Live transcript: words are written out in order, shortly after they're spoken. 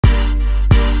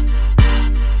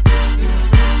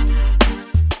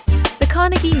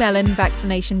Carnegie Mellon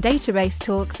Vaccination Database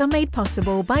talks are made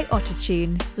possible by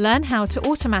Autotune. Learn how to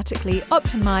automatically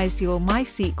optimize your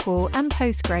MySQL and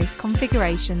Postgres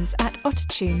configurations at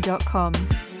autotune.com.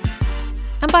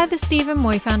 And by the Stephen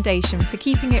Moy Foundation for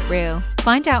keeping it real.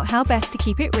 Find out how best to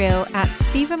keep it real at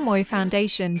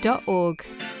stephenmoyfoundation.org.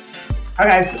 Hi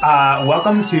guys,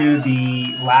 welcome to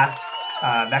the last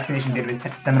vaccination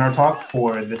database seminar talk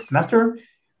for this semester.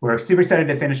 We're super excited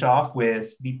to finish off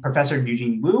with the Professor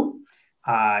Eugene Wu.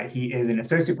 He is an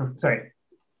associate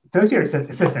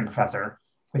assistant professor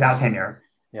without tenure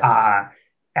at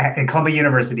Columbia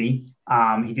University.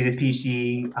 He did his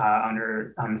PhD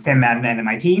on Sam Madden at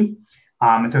MIT.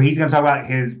 So he's going to talk about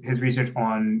his research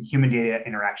on human data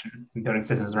interaction and building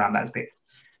systems around that space.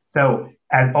 So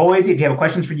as always, if you have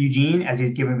questions for Eugene as he's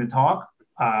giving the talk,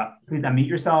 please unmute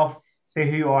yourself, say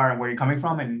who you are and where you're coming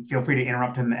from, and feel free to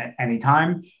interrupt him at any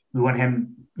time. We want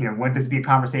him, want this to be a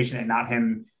conversation and not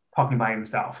him talking by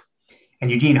himself.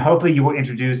 And Eugene, hopefully you will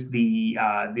introduce the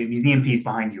museum piece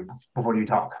behind you before you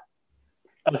talk.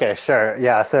 Okay, sure.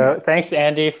 Yeah. So thanks,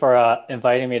 Andy, for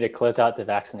inviting me to close out the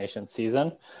vaccination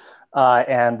season.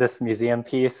 And this museum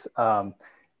piece,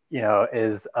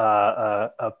 is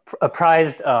a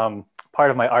prized part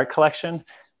of my art collection.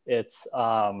 It's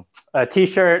a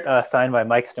T-shirt signed by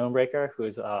Mike Stonebreaker,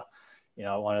 who's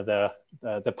one of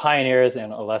the pioneers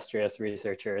and illustrious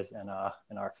researchers in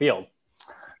our field.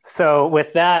 So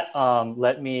with that,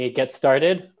 let me get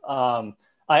started.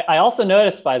 I also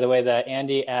noticed, by the way, that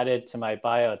Andy added to my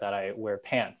bio that I wear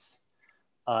pants.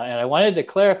 And I wanted to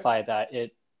clarify that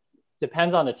it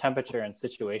depends on the temperature and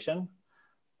situation,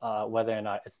 whether or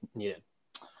not it's needed.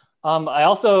 I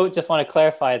also just want to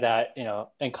clarify that,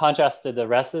 in contrast to the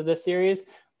rest of the series,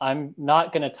 I'm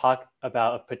not going to talk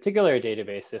about a particular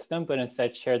database system, but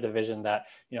instead share the vision that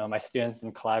my students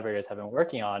and collaborators have been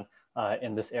working on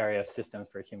in this area of systems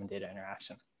for human data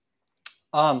interaction.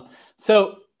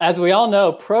 So as we all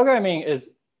know, programming is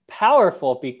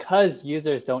powerful because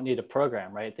users don't need to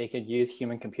program, right? They could use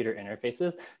human-computer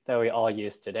interfaces that we all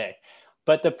use today.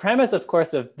 But the premise, of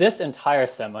course, of this entire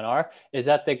seminar is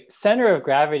that the center of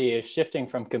gravity is shifting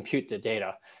from compute to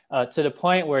data to the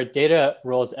point where data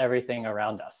rules everything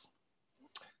around us.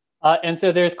 And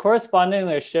so there's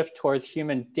correspondingly a shift towards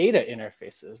human data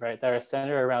interfaces, right, that are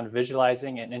centered around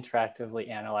visualizing and interactively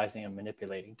analyzing and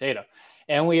manipulating data.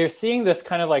 And we are seeing this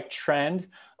kind of like trend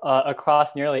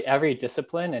across nearly every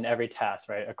discipline and every task,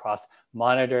 right, across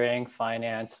monitoring,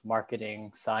 finance,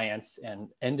 marketing, science, and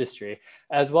industry,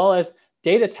 as well as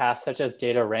data tasks such as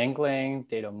data wrangling,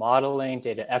 data modeling,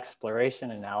 data exploration,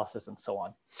 analysis, and so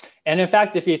on. And in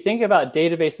fact, if you think about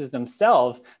databases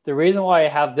themselves, the reason why I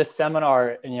have this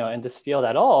seminar in this field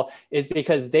at all is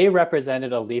because they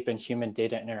represented a leap in human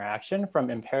data interaction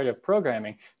from imperative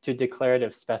programming to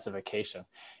declarative specification.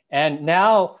 And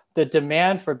now the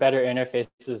demand for better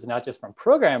interfaces is not just from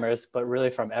programmers, but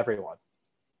really from everyone.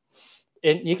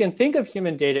 You can think of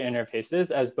human data interfaces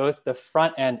as both the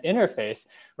front-end interface,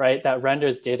 right, that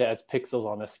renders data as pixels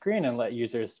on the screen and let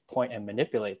users point and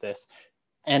manipulate this,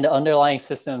 and the underlying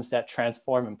systems that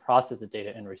transform and process the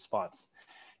data in response.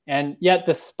 And yet,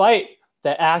 despite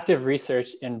the active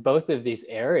research in both of these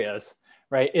areas,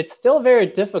 right, it's still very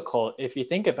difficult, if you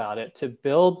think about it, to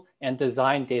build and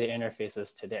design data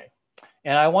interfaces today.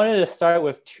 And I wanted to start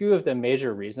with two of the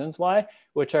major reasons why,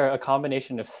 which are a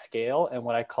combination of scale and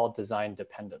what I call design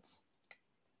dependence.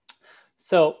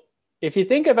 So if you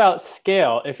think about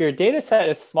scale, if your data set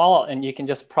is small and you can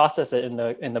just process it in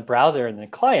the browser and the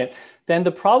client, then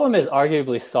the problem is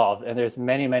arguably solved. And there's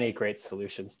many, many great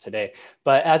solutions today.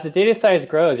 But as the data size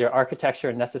grows, your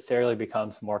architecture necessarily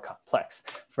becomes more complex.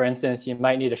 For instance, you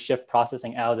might need to shift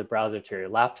processing out of the browser to your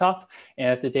laptop.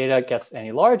 And if the data gets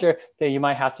any larger, then you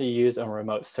might have to use a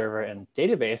remote server and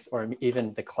database or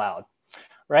even the cloud,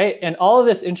 right? And all of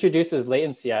this introduces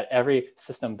latency at every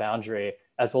system boundary,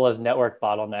 as well as network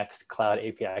bottlenecks, cloud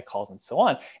API calls, and so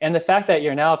on. And the fact that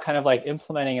you're now kind of like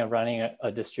implementing and running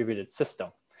a distributed system.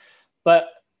 But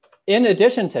in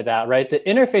addition to that, right, the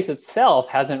interface itself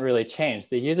hasn't really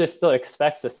changed. The user still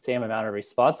expects the same amount of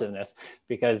responsiveness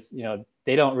because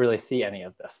they don't really see any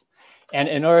of this. And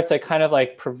in order to kind of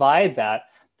like provide that,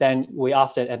 then we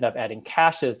often end up adding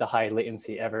caches, the high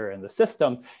latency ever in the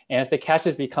system. And if the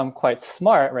caches become quite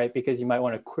smart, right, because you might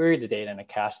want to query the data in a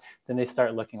cache, then they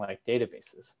start looking like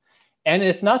databases. And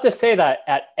it's not to say that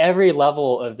at every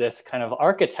level of this kind of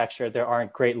architecture, there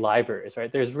aren't great libraries,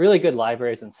 right? There's really good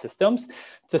libraries and systems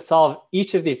to solve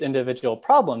each of these individual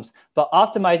problems, but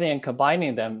optimizing and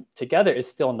combining them together is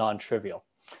still non-trivial.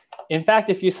 In fact,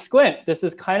 if you squint, this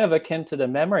is kind of akin to the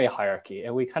memory hierarchy.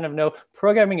 And we kind of know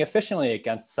programming efficiently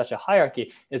against such a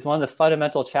hierarchy is one of the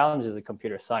fundamental challenges of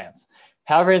computer science.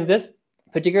 However, in this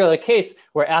particular case,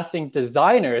 we're asking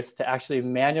designers to actually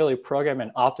manually program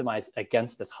and optimize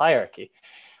against this hierarchy.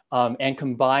 And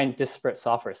combine disparate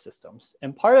software systems.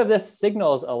 And part of this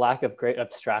signals a lack of great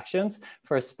abstractions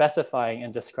for specifying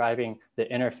and describing the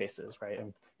interfaces, right?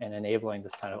 And enabling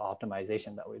this kind of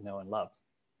optimization that we know and love.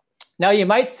 Now you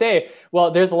might say, well,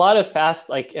 there's a lot of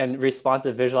fast and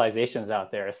responsive visualizations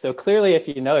out there. So clearly, if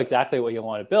you know exactly what you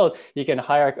want to build, you can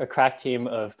hire a crack team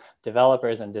of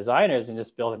developers and designers and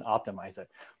just build and optimize it.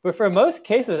 But for most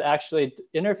cases, actually,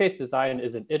 interface design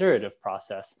is an iterative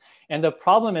process. And the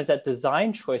problem is that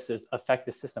design choices affect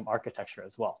the system architecture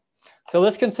as well. So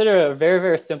let's consider a very,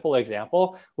 very simple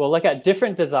example. We'll look at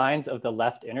different designs of the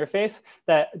left interface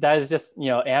that is just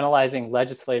analyzing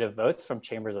legislative votes from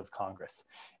chambers of Congress.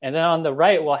 And then on the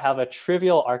right, we'll have a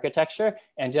trivial architecture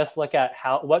and just look at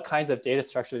what kinds of data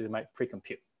structures we might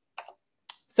pre-compute.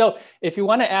 So if you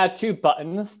want to add 2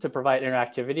 buttons to provide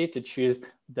interactivity to choose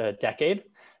the decade,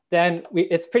 then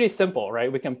it's pretty simple,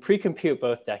 right? We can pre-compute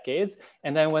both decades.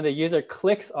 And then when the user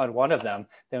clicks on one of them,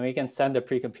 then we can send the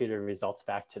pre-computed results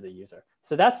back to the user.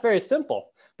 So that's very simple.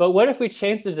 But what if we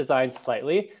change the design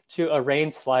slightly to a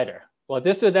range slider? Well,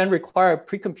 this would then require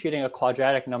pre-computing a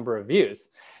quadratic number of views.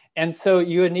 And so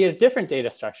you would need a different data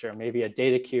structure, maybe a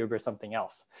data cube or something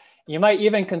else. You might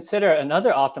even consider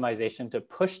another optimization to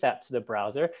push that to the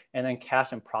browser and then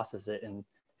cache and process it in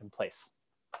place,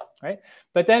 right?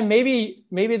 But then maybe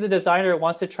the designer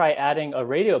wants to try adding a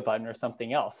radio button or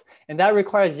something else. And that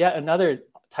requires yet another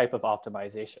type of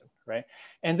optimization, right?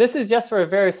 And this is just for a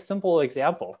very simple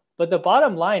example. But the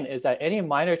bottom line is that any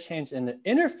minor change in the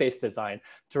interface design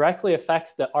directly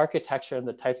affects the architecture and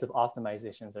the types of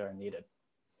optimizations that are needed.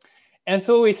 And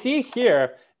so what we see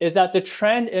here is that the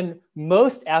trend in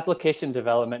most application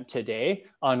development today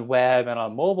on web and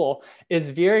on mobile is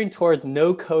veering towards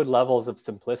no code levels of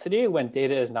simplicity when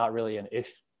data is not really an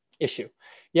issue.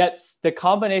 Yet the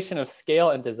combination of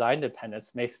scale and design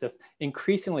dependence makes this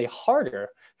increasingly harder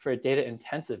for data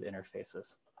intensive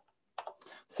interfaces.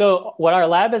 So what our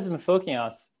lab has been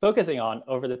focusing on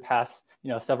over the past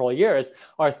several years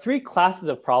are 3 classes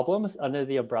of problems under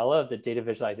the umbrella of the data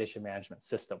visualization management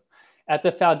system. At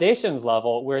the foundations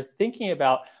level, we're thinking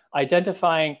about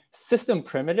identifying system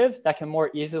primitives that can more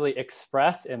easily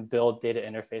express and build data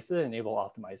interfaces and enable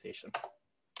optimization.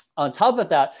 On top of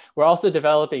that, we're also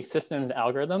developing systems and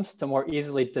algorithms to more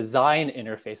easily design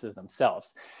interfaces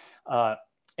themselves.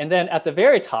 And then at the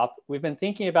very top, we've been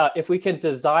thinking about if we can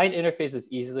design interfaces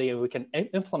easily and we can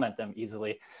implement them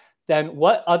easily, then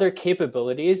what other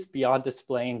capabilities beyond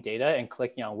displaying data and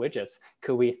clicking on widgets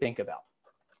could we think about?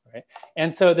 Right?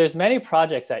 And so there's many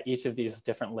projects at each of these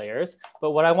different layers,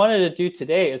 but what I wanted to do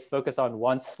today is focus on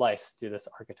one slice through this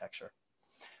architecture.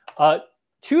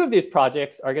 2 of these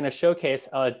projects are going to showcase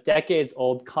a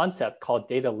decades-old concept called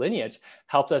data lineage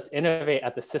helps us innovate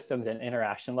at the systems and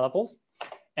interaction levels.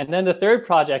 And then the 3rd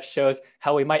project shows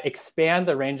how we might expand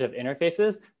the range of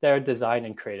interfaces that are designed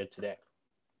and created today.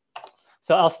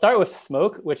 So I'll start with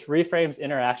Smoke, which reframes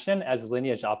interaction as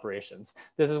lineage operations.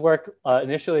 This is work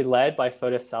initially led by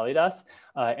Fotis Salidas,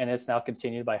 and it's now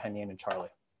continued by Hanin and Charlie.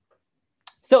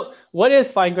 So what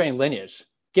is fine-grained lineage?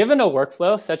 Given a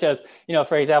workflow such as,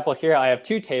 for example, here I have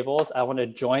 2 tables. I want to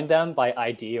join them by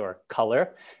ID or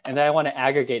color, and then I want to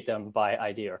aggregate them by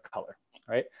ID or color,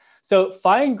 right? So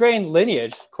fine-grained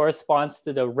lineage corresponds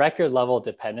to the record level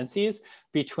dependencies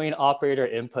between operator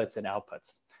inputs and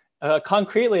outputs.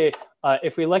 Concretely,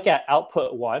 if we look at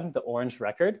output 1, the orange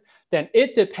record, then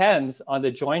it depends on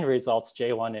the join results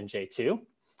J1 and J2.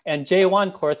 And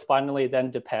J1 correspondingly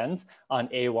then depends on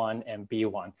A1 and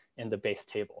B1 in the base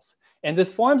tables. And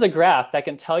this forms a graph that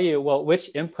can tell you, well,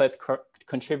 which inputs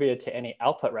contributed to any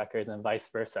output records and vice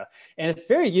versa. And it's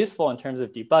very useful in terms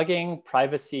of debugging,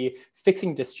 privacy,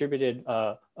 fixing distributed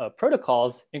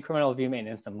protocols, incremental view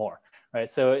maintenance, and more. Right?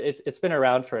 So it's been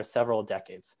around for several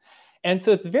decades. And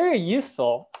so it's very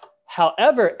useful.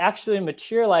 However, actually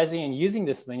materializing and using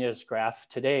this lineage graph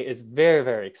today is very,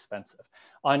 very expensive.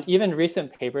 On even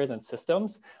recent papers and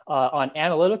systems, on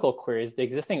analytical queries, the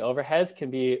existing overheads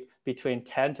can be between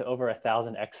 10 to over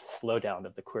 1,000x slowdown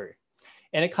of the query.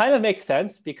 And it kind of makes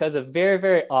sense because a very,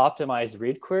 very optimized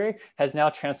read query has now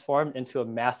transformed into a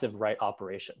massive write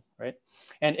operation, right?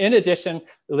 And in addition,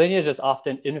 lineage is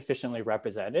often inefficiently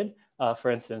represented. For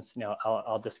instance,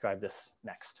 I'll describe this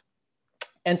next.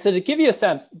 And so to give you a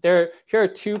sense, here are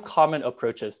 2 common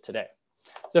approaches today.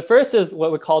 the first is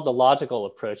what we call the logical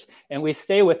approach, and we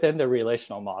stay within the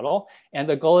relational model. And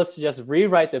the goal is to just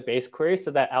rewrite the base query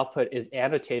so that output is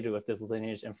annotated with this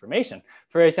lineage information.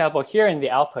 For example, here in the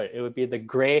output, it would be the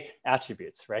gray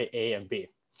attributes, right? A and B.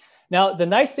 Now, the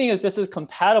nice thing is this is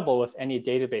compatible with any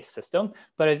database system,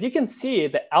 but as you can see,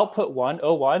 the output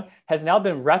 101 has now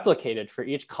been replicated for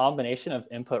each combination of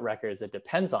input records it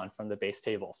depends on from the base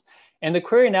tables. And the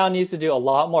query now needs to do a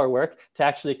lot more work to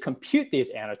actually compute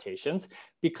these annotations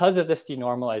because of this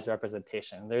denormalized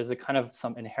representation. There's a kind of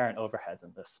some inherent overheads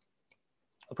in this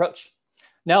approach.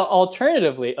 Now,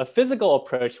 alternatively, a physical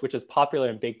approach, which is popular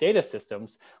in big data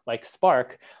systems like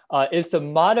Spark, is to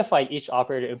modify each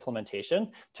operator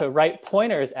implementation to write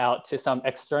pointers out to some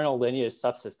external lineage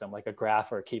subsystem, like a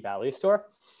graph or a key value store.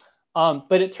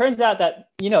 But it turns out that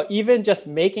even just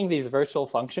making these virtual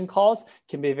function calls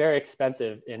can be very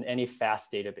expensive in any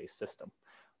fast database system.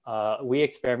 We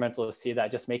experimentally see that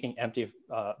just making empty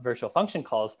virtual function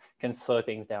calls can slow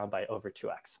things down by over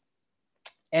 2x.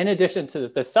 In addition to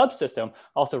the subsystem,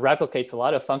 also replicates a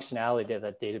lot of functionality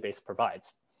that database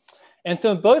provides. And so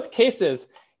in both cases,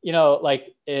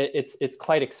 it's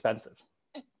quite expensive.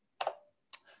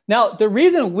 Now, the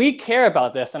reason we care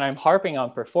about this, and I'm harping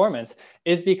on performance,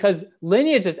 is because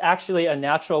lineage is actually a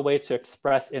natural way to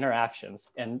express interactions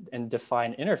and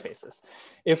define interfaces.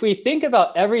 If we think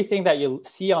about everything that you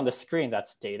see on the screen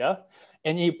that's data,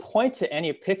 and you point to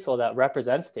any pixel that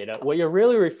represents data, what you're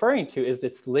really referring to is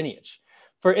its lineage.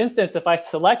 For instance, if I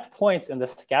select points in the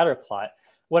scatter plot,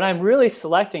 what I'm really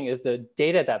selecting is the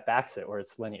data that backs it, or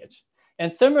its lineage.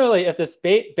 And similarly, if this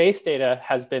base data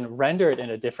has been rendered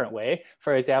in a different way,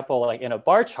 for example, like in a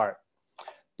bar chart,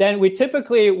 then we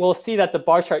typically will see that the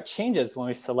bar chart changes when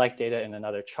we select data in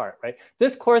another chart, right?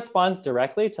 This corresponds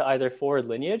directly to either forward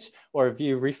lineage or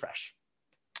view refresh.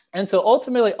 And so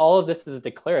ultimately, all of this is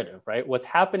declarative, right? What's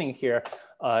happening here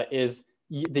is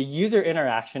the user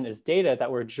interaction is data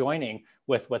that we're joining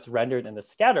with what's rendered in the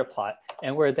scatter plot,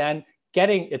 and we're then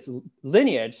getting its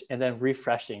lineage and then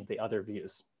refreshing the other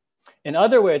views. In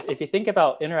other words, if you think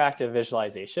about interactive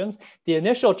visualizations, the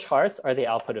initial charts are the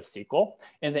output of SQL,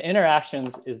 and the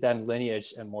interactions is then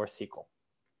lineage and more SQL.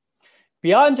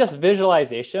 Beyond just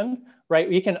visualization, right,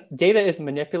 data is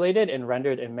manipulated and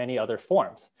rendered in many other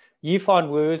forms. Yifan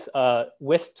Wu's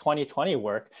WISC 2020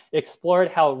 work explored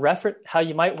how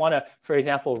you might want to, for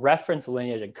example, reference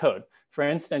lineage in code. For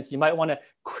instance, you might want to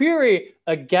query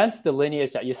against the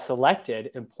lineage that you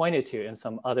selected and pointed to in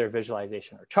some other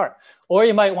visualization or chart. Or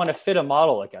you might want to fit a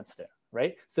model against it,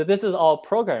 right? So this is all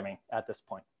programming at this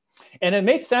point. And it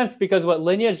makes sense because what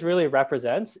lineage really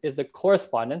represents is the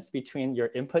correspondence between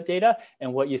your input data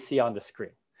and what you see on the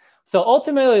screen. So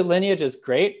ultimately, lineage is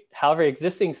great. However,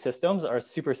 existing systems are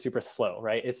super, super slow,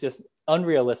 right? It's just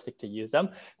unrealistic to use them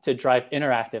to drive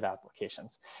interactive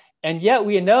applications. And yet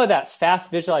we know that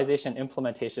fast visualization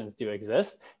implementations do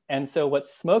exist. And so what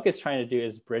Smoke is trying to do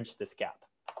is bridge this gap.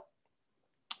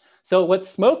 So what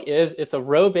Smoke is, it's a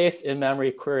row-based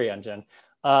in-memory query engine.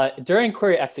 During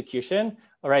query execution,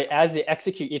 all right, as they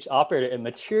execute each operator, it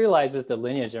materializes the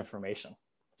lineage information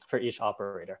for each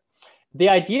operator. The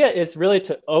idea is really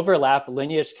to overlap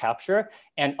lineage capture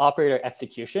and operator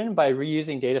execution by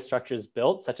reusing data structures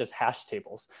built, such as hash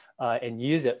tables, and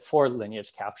use it for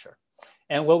lineage capture.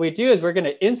 And what we do is we're going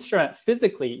to instrument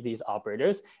physically these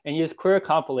operators and use query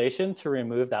compilation to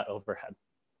remove that overhead.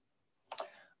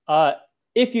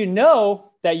 If you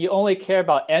know that you only care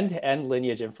about end-to-end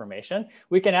lineage information,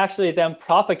 we can actually then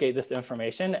propagate this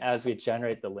information as we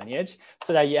generate the lineage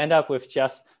so that you end up with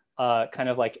just kind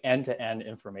of like end-to-end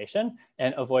information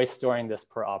and avoid storing this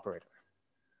per operator.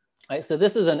 Right, so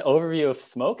this is an overview of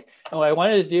Smoke. And what I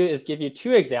wanted to do is give you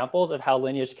two examples of how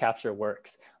lineage capture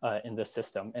works in this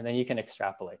system, and then you can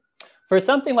extrapolate. For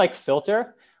something like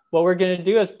filter, what we're going to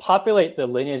do is populate the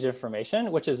lineage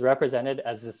information, which is represented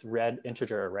as this red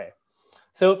integer array.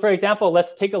 So for example,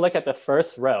 let's take a look at the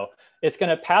first row. It's going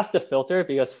to pass the filter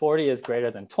because 40 is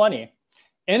greater than 20.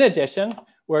 In addition,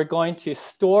 we're going to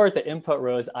store the input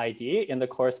row's ID in the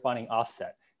corresponding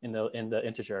offset in the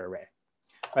integer array.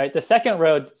 Right? The second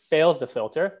row fails the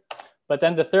filter, but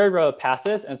then the third row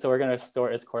passes, and so we're going to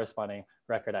store its corresponding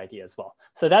record ID as well.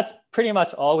 So that's pretty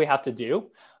much all we have to do.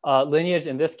 Lineage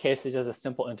in this case is just a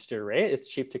simple integer array. It's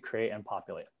cheap to create and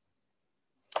populate.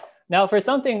 Now, for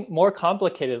something more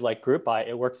complicated like group by,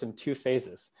 it works in two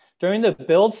phases. During the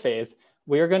build phase,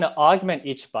 we are going to augment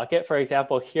each bucket. For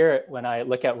example, here, when I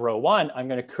look at row 1, I'm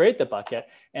going to create the bucket,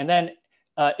 and then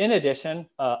in addition,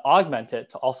 augment it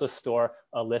to also store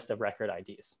a list of record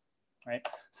IDs. right?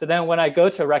 So then when I go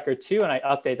to record 2 and I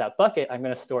update that bucket, I'm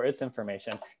going to store its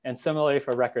information. And similarly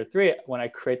for record 3, when I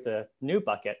create the new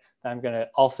bucket, I'm going to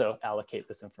also allocate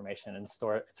this information and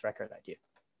store its record ID.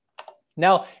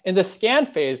 Now, in the scan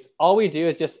phase, all we do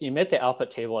is just emit the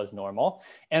output table as normal.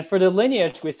 And for the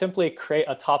lineage, we simply create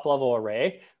a top-level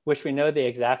array, which we know the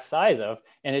exact size of,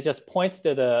 and it just points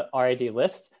to the RID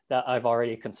list that I've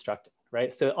already constructed,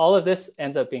 right? So all of this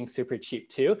ends up being super cheap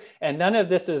too. And none of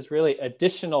this is really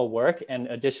additional work and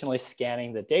additionally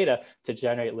scanning the data to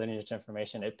generate lineage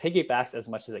information. It piggybacks as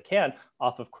much as it can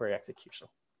off of query execution.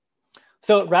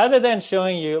 So rather than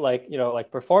showing you like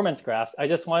performance graphs, I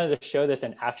just wanted to show this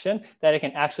in action, that it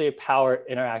can actually power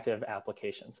interactive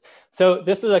applications. So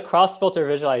this is a cross-filter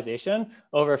visualization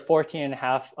over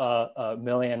 14.5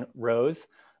 million rows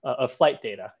of flight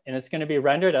data. And it's going to be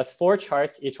rendered as 4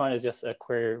 charts. Each one is just a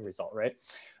query result, right?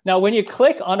 Now, when you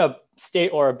click on a state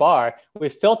or a bar, we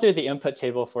filter the input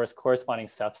table for its corresponding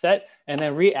subset, and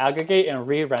then re-aggregate and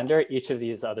re-render each of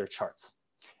these other charts.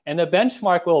 And the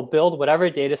benchmark will build whatever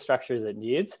data structures it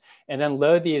needs, and then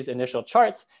load these initial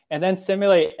charts, and then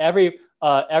simulate every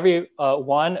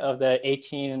one of the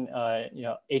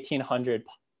 1,800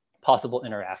 possible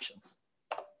interactions.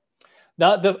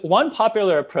 Now, the one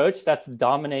popular approach that's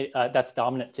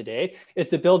dominant today is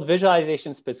to build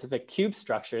visualization-specific cube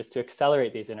structures to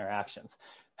accelerate these interactions.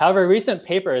 However, recent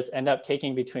papers end up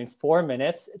taking between 4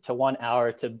 minutes to 1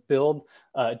 hour to build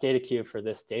a data cube for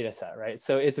this data set, right?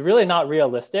 So it's really not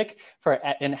realistic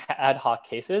in ad hoc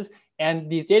cases. And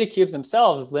these data cubes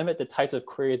themselves limit the types of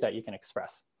queries that you can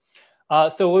express.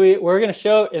 So what we're going to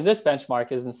show in this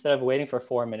benchmark is instead of waiting for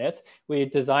 4 minutes, we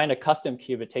designed a custom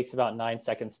cube. It takes about 9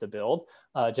 seconds to build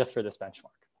just for this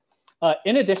benchmark.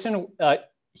 In addition,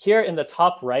 here in the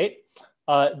top right,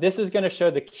 this is going to show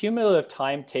the cumulative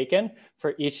time taken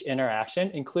for each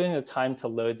interaction, including the time to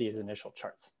load these initial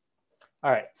charts.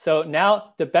 All right, so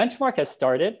now the benchmark has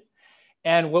started.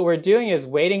 And what we're doing is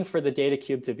waiting for the data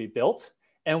cube to be built.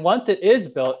 And once it is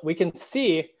built, we can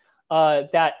see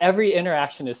that every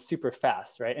interaction is super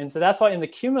fast, right? And so that's why in the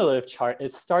cumulative chart,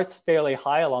 it starts fairly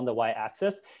high along the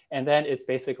y-axis, and then it's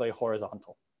basically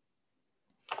horizontal.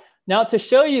 Now, to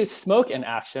show you smoke in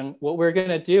action, what we're going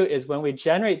to do is when we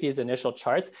generate these initial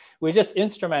charts, we just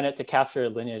instrument it to capture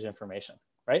lineage information,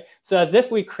 right? So as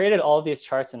if we created all of these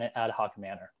charts in an ad hoc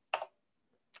manner.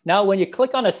 Now, when you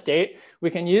click on a state, we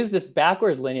can use this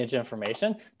backward lineage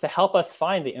information to help us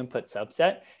find the input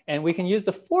subset. And we can use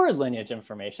the forward lineage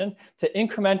information to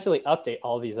incrementally update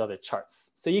all these other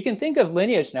charts. So you can think of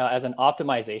lineage now as an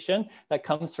optimization that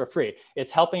comes for free.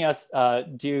 It's helping us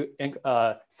do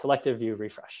selective view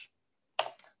refresh.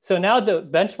 So now the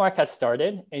benchmark has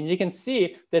started, and you can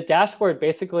see the dashboard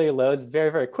basically loads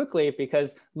very, very quickly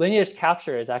because lineage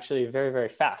capture is actually very, very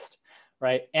fast,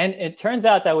 right? And it turns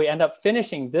out that we end up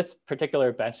finishing this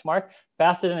particular benchmark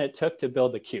faster than it took to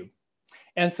build the cube.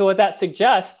 And so what that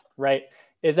suggests, right,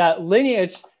 is that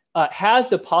lineage has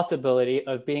the possibility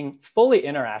of being fully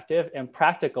interactive and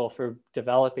practical for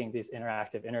developing these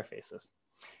interactive interfaces.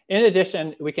 In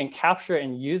addition, we can capture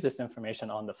and use this information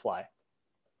on the fly.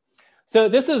 So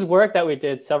this is work that we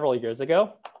did several years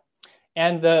ago.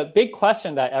 And the big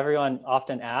question that everyone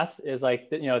often asks is like,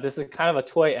 this is kind of a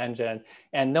toy engine,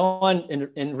 and no one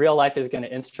in real life is going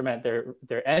to instrument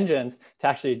their engines to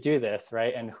actually do this,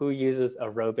 right? And who uses a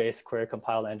row-based query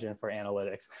compiled engine for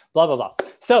analytics, blah, blah, blah.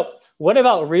 So what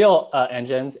about real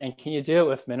engines, and can you do it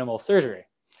with minimal surgery?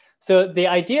 So the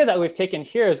idea that we've taken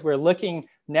here is we're looking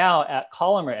now at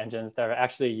columnar engines that are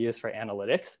actually used for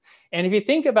analytics. And if you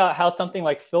think about how something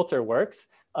like filter works,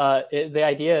 the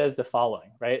idea is the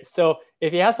following, right? So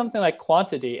if you have something like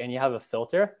quantity and you have a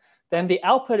filter, then the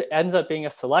output ends up being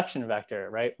a selection vector,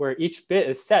 right? Where each bit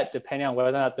is set depending on whether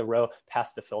or not the row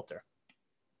passed the filter.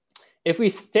 If we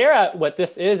stare at what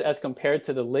this is as compared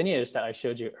to the lineage that I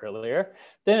showed you earlier,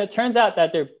 then it turns out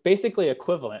that they're basically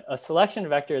equivalent. A selection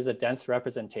vector is a dense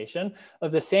representation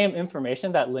of the same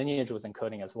information that lineage was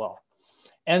encoding as well.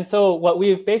 And so what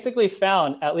we've basically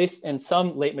found, at least in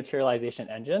some late materialization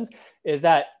engines, is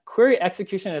that query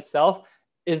execution itself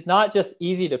is not just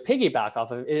easy to piggyback off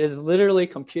of. It is literally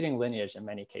computing lineage in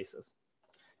many cases.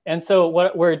 And so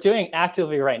what we're doing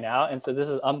actively right now, and so this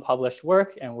is unpublished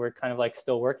work, and we're kind of like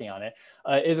still working on it,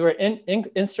 is we're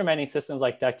instrumenting systems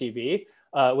like DuckDB,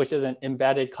 which is an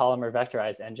embedded columnar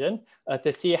vectorized engine,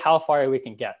 to see how far we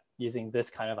can get using this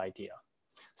kind of idea.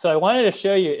 So I wanted to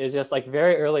show you is just like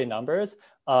very early numbers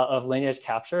of lineage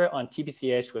capture on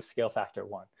TPCH with scale factor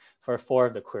 1 for 4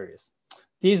 of the queries.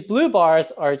 These blue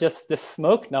bars are just the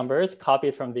smoke numbers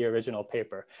copied from the original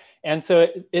paper. And so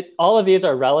all of these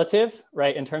are relative,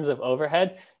 right, in terms of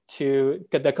overhead. to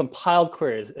the compiled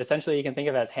queries. Essentially, you can think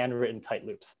of it as handwritten tight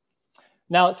loops.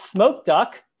 Now, smoke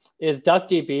duck is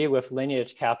DuckDB with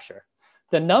lineage capture.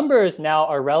 The numbers now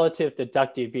are relative to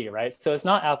DuckDB, right? So it's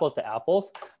not apples to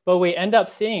apples, but what we end up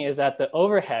seeing is that the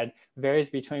overhead varies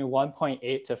between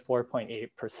 1.8 to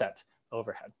 4.8%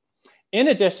 overhead. In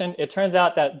addition, it turns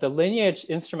out that the lineage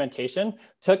instrumentation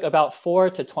took about 4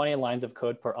 to 20 lines of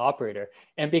code per operator.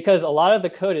 And because a lot of the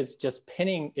code is just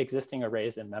pinning existing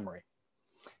arrays in memory.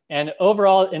 And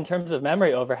overall, in terms of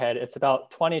memory overhead, it's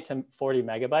about 20 to 40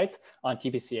 megabytes on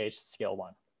TPCH scale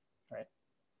 1, right?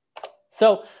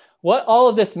 So what all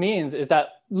of this means is that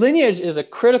lineage is a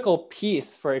critical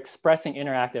piece for expressing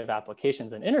interactive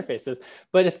applications and interfaces,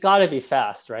 but it's got to be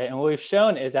fast, right? And what we've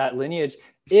shown is that lineage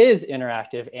is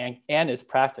interactive and is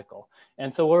practical.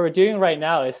 And so what we're doing right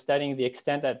now is studying the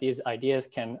extent that these ideas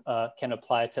can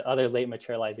apply to other late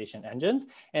materialization engines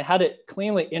and how to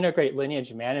cleanly integrate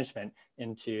lineage management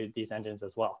into these engines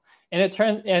as well.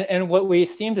 And what we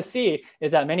seem to see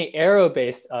is that many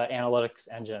arrow-based analytics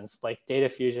engines like Data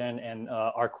Fusion and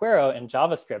Arquero and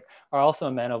JavaScript are also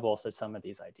amenable to some of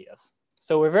these ideas.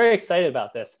 So we're very excited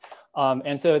about this.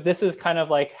 And so this is kind of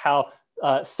like how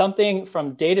something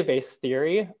from database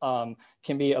theory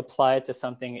can be applied to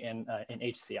something in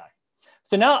HCI.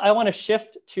 So now I want to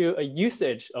shift to a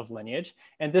usage of lineage.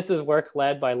 And this is work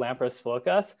led by Lampros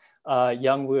Fokas,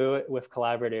 Young Wu with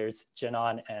collaborators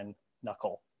Jinan and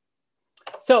Knuckle.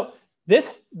 So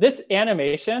this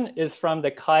animation is from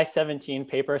the Chi 17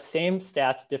 paper, same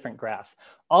stats, different graphs.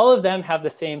 All of them have the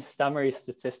same summary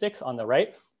statistics on the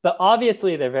right, but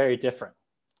obviously they're very different.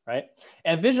 Right?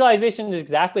 And visualization is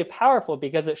exactly powerful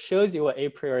because it shows you what a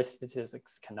priori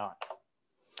statistics cannot.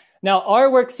 Now,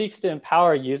 our work seeks to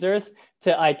empower users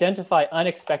to identify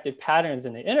unexpected patterns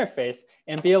in the interface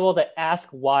and be able to ask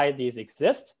why these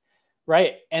exist,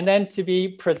 right? And then to be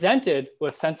presented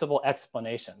with sensible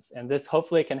explanations. And this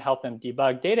hopefully can help them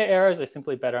debug data errors or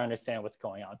simply better understand what's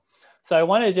going on. So I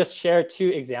want to just share 2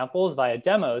 examples via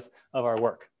demos of our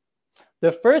work.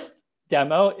 The first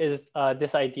demo is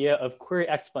this idea of query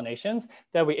explanations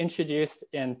that we introduced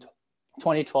in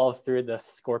 2012 through the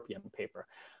Scorpion paper.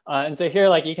 And so here,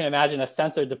 like you can imagine a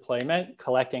sensor deployment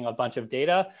collecting a bunch of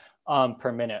data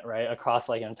per minute, right, across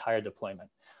like an entire deployment.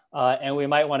 And we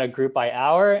might want to group by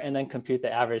hour and then compute the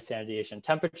average standard deviation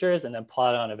temperatures and then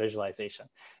plot it on a visualization.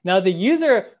 Now the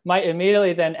user might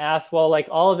immediately then ask, well, like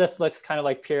all of this looks kind of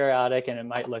like periodic and it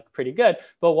might look pretty good,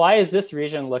 but why is this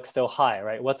region look so high,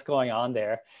 right? What's going on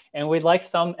there? And we'd like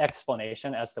some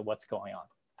explanation as to what's going on.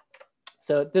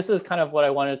 So this is kind of what I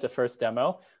wanted to first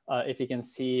demo, if you can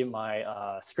see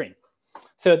my screen.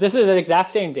 So this is the exact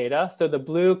same data. So the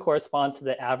blue corresponds to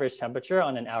the average temperature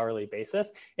on an hourly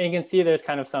basis. And you can see there's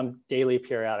kind of some daily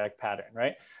periodic pattern,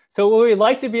 right? So what we'd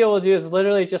like to be able to do is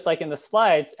literally just like in the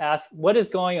slides, ask what is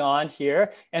going on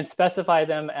here and specify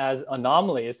them as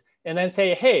anomalies. And then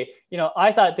say, hey, you know,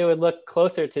 I thought they would look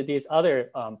closer to these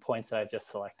other points that I've just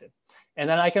selected. And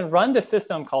then I can run the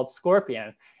system called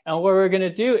Scorpion. And what we're going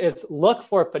to do is look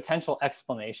for potential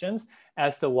explanations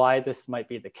as to why this might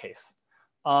be the case.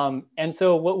 And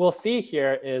so what we'll see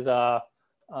here is, you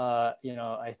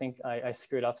know, I think I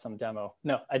screwed up some demo.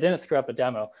 No, I didn't screw up a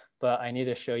demo, but I need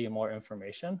to show you more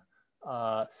information.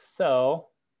 So,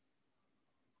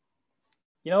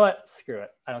 you know what? Screw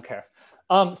it. I don't care.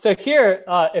 So here,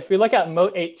 if we look at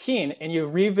Mote 18 and you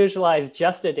revisualize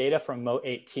just the data from Mote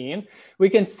 18, we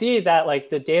can see that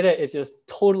like the data is just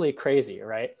totally crazy,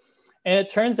 right? And it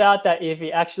turns out that if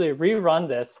you actually rerun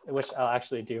this, which I'll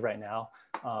actually do right now,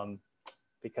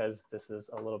 because this is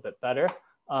a little bit better,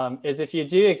 is if you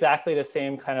do exactly the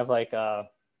same kind of like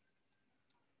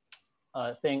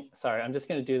thing. Sorry, I'm just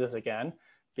going to do this again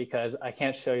because I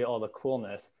can't show you all the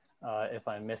coolness if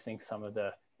I'm missing some of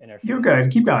the interface. You're good.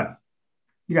 Keep going.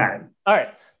 You got it. All right.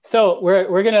 So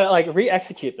we're going to like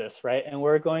re-execute this, right? And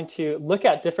we're going to look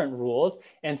at different rules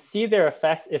and see their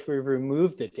effects if we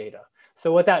remove the data.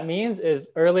 So what that means is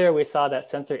earlier we saw that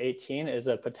sensor 18 is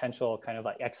a potential kind of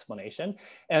like explanation.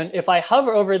 And if I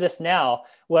hover over this now,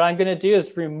 what I'm going to do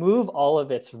is remove all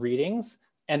of its readings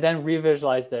and then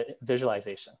revisualize the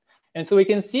visualization. And so we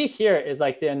can see here is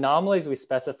like the anomalies we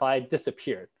specified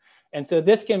disappeared. And so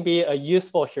this can be a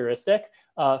useful heuristic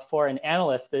for an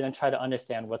analyst to then try to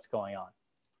understand what's going on.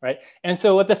 Right? And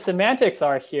so what the semantics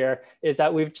are here is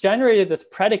that we've generated this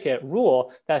predicate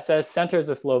rule that says sensors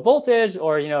with low voltage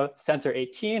or, you know, sensor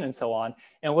 18 and so on.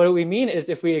 And what we mean is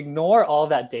if we ignore all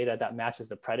that data that matches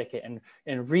the predicate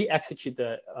and re-execute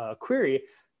the query,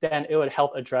 then it would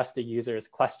help address the user's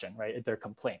question, right, their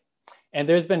complaint. And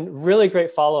there's been really great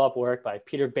follow-up work by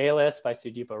Peter Bayless, by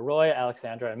Sudeepa Roy,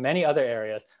 Alexandra, and many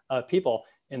other people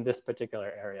in this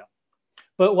particular area.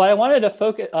 But what I wanted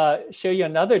to show you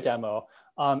another demo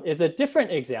is a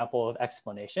different example of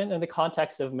explanation in the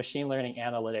context of machine learning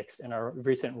analytics in our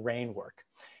recent RAIN work.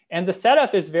 And the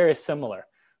setup is very similar,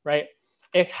 right?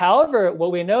 However,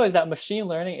 what we know is that machine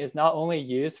learning is not only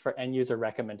used for end user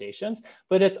recommendations,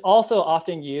 but it's also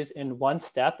often used in one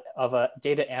step of a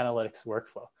data analytics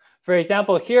workflow. For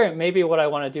example, here, maybe what I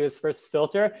want to do is first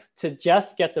filter to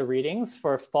just get the readings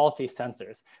for faulty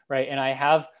sensors, right? And I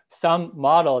have some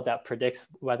model that predicts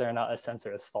whether or not a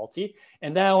sensor is faulty.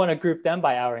 And then I want to group them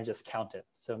by hour and just count it.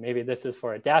 So maybe this is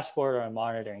for a dashboard or a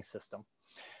monitoring system.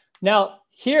 Now,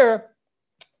 here,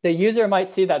 the user might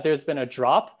see that there's been a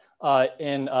drop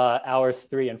in hours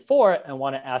 3 and 4 and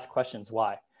want to ask questions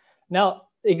why. Now,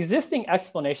 existing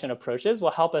explanation approaches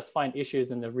will help us find issues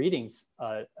in the readings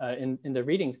in the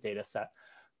readings data set.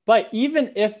 But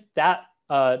even if that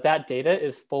data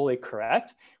is fully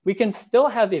correct, we can still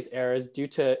have these errors due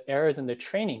to errors in the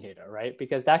training data, right?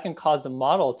 Because that can cause the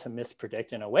model to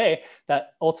mispredict in a way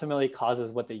that ultimately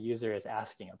causes what the user is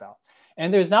asking about.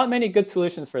 And there's not many good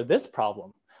solutions for this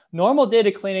problem. Normal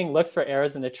data cleaning looks for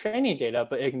errors in the training data,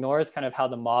 but ignores kind of how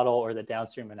the model or the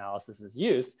downstream analysis is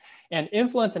used. And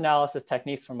influence analysis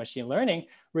techniques from machine learning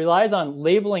relies on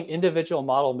labeling individual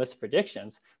model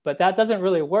mispredictions, but that doesn't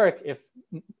really work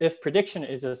if prediction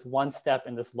is just one step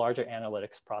in this larger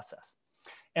analytics process.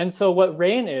 And so what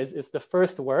RAIN is the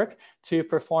first work to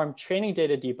perform training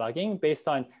data debugging based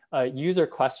on user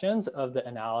questions of the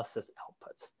analysis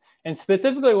outputs. And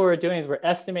specifically what we're doing is we're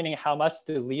estimating how much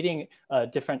deleting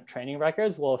different training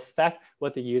records will affect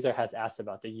what the user has asked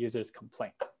about, the user's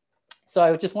complaint. So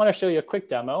I just want to show you a quick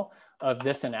demo of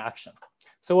this in action.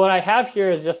 So what I have here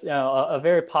is just a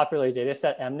very popular data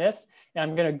set, MNIST, and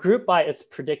I'm going to group by its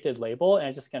predicted label, and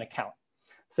I'm just going to count.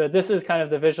 So this is kind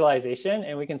of the visualization,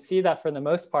 and we can see that for the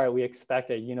most part, we expect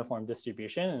a uniform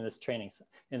distribution in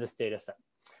this data set,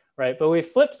 right? But we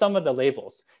flip some of the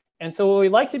labels. And so what we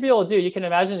like to be able to do, you can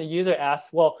imagine the user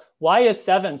asks, well, why is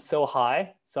 7 so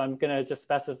high? So I'm going to just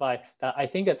specify that I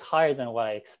think it's higher than what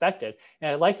I expected.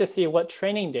 And I'd like to see what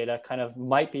training data kind of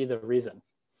might be the reason.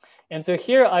 And so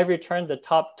here I've returned the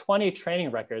top 20 training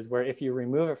records where if you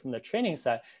remove it from the training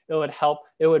set, it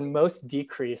would most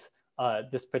decrease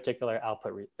this particular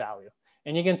output value.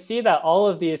 And you can see that all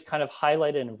of these kind of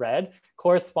highlighted in red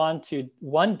correspond to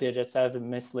 1 digits that have been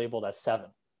mislabeled as 7.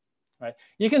 Right?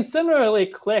 You can similarly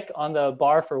click on the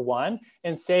bar for 1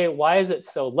 and say, why is it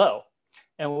so low?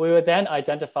 And we would then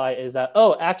identify is that,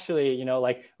 oh, actually,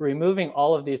 like removing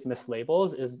all of these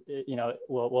mislabels is,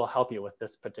 will help you with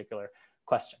this particular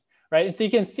question. Right? And so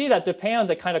you can see that depending on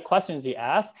the kind of questions you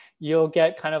ask, you'll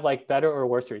get kind of like better or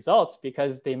worse results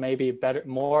because they may be better,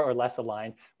 more or less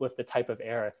aligned with the type of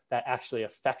error that actually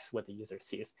affects what the user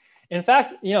sees. In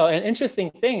fact, an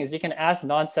interesting thing is you can ask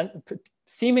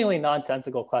seemingly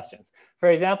nonsensical questions. For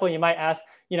example, you might ask,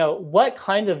 what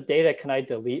kind of data can I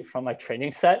delete from my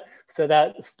training set so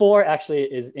that 4 actually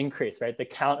is increased, right? The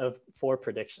count of 4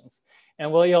 predictions.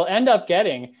 And what you'll end up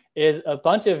getting is a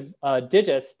bunch of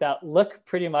digits that look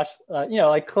pretty much,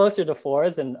 like closer to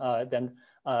 4s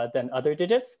than other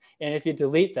digits. And if you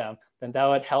delete them, then that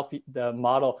would help the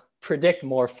model predict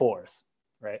more 4s.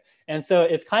 Right? And so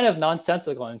it's kind of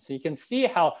nonsensical. And so you can see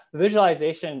how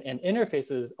visualization and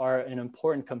interfaces are an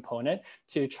important component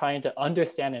to trying to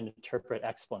understand and interpret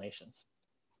explanations.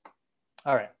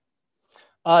 All right.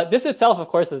 This itself, of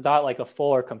course, is not like a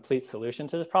full or complete solution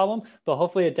to this problem, but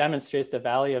hopefully it demonstrates the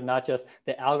value of not just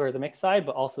the algorithmic side,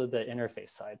 but also the interface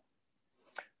side.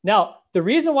 Now, the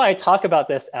reason why I talk about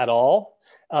this at all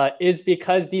is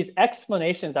because these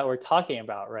explanations that we're talking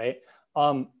about, right,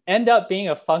 end up being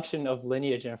a function of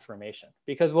lineage information.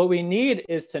 Because what we need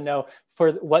is to know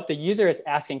for what the user is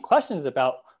asking questions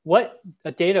about, what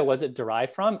data was it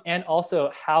derived from, and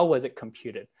also how was it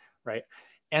computed, right?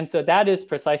 And so that is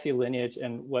precisely lineage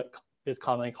and what is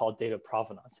commonly called data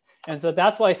provenance. And so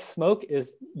that's why smoke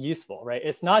is useful, right?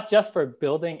 It's not just for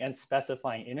building and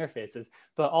specifying interfaces,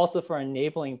 but also for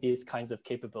enabling these kinds of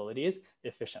capabilities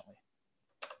efficiently.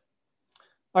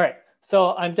 All right.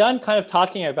 So I'm done kind of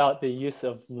talking about the use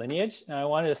of lineage, and I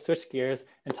wanted to switch gears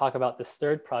and talk about this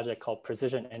third project called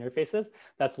Precision Interfaces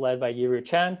that's led by Yiru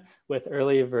Chen with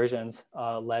early versions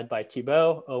led by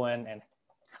Thibault, Owen, and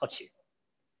Haoqi.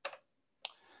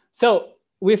 So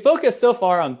we focused so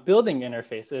far on building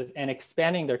interfaces and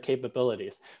expanding their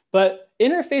capabilities, but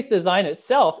interface design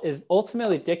itself is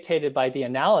ultimately dictated by the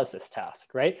analysis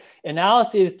task, right?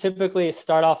 Analyses typically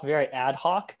start off very ad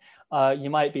hoc. You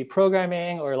might be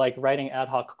programming or like writing ad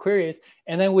hoc queries.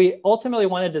 And then we ultimately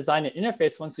want to design an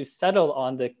interface once we settle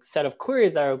on the set of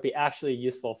queries that would be actually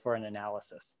useful for an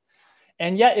analysis.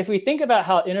 And yet, if we think about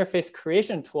how interface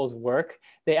creation tools work,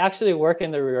 they actually work in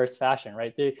the reverse fashion,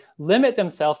 right? They limit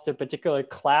themselves to a particular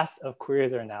class of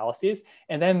queries or analyses,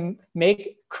 and then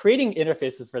make creating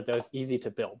interfaces for those easy to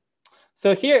build.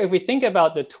 So here, if we think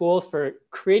about the tools for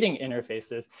creating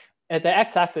interfaces, at the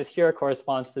x-axis here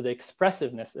corresponds to the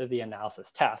expressiveness of the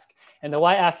analysis task. And the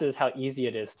y-axis is how easy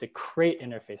it is to create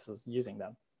interfaces using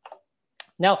them.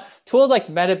 Now, tools like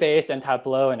Metabase and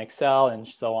Tableau and Excel and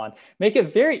so on make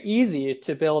it very easy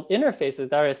to build interfaces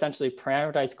that are essentially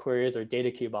parameterized queries or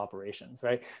data cube operations,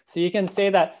 right? So you can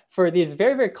say that for these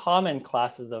very, very common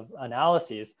classes of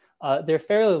analyses, they're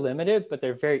fairly limited, but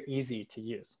they're very easy to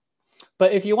use.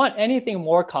 But if you want anything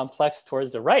more complex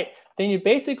towards the right, then you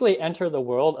basically enter the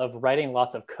world of writing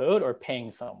lots of code or paying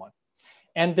someone.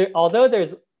 And although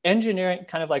there's engineering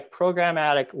kind of like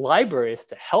programmatic libraries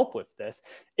to help with this,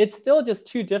 it's still just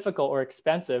too difficult or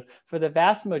expensive for the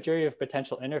vast majority of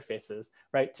potential interfaces,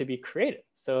 right, to be created.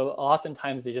 So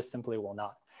oftentimes they just simply will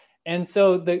not. And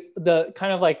so the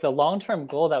kind of like the long-term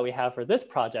goal that we have for this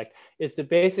project is to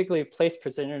basically place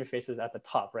precision interfaces at the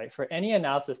top, right? For any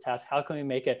analysis task, how can we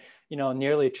make it,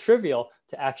 nearly trivial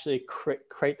to actually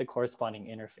create the corresponding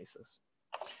interfaces?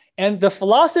 And the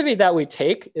philosophy that we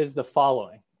take is the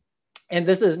following. And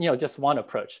this is, just one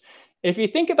approach. If you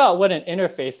think about what an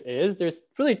interface is, there's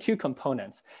really two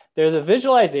components. There's a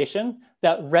visualization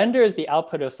that renders the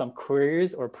output of some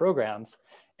queries or programs.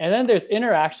 And then there's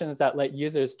interactions that let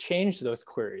users change those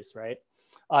queries, right?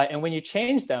 And when you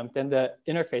change them, then the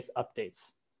interface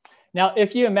updates. Now,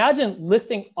 if you imagine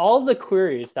listing all the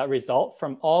queries that result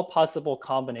from all possible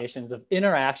combinations of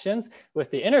interactions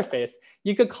with the interface,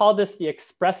 you could call this the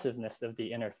expressiveness of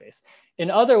the interface.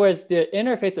 In other words, the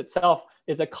interface itself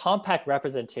is a compact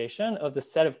representation of the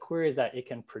set of queries that it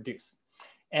can produce.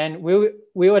 And we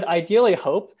would ideally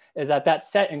hope is that that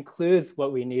set includes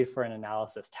what we need for an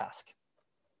analysis task.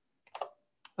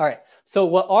 All right, so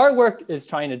what our work is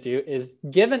trying to do is,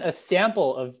 given a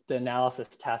sample of the analysis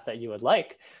task that you would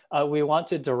like, we want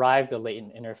to derive the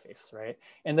latent interface, right?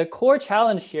 And the core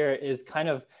challenge here is kind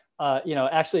of,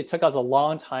 actually took us a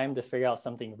long time to figure out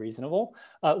something reasonable,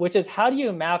 which is how do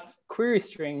you map query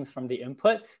strings from the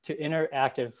input to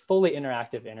fully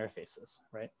interactive interfaces,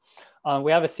 right?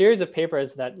 We have a series of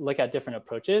papers that look at different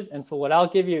approaches. And so what I'll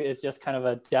give you is just kind of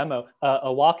a demo, a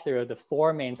walkthrough of the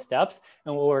 4 main steps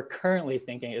and what we're currently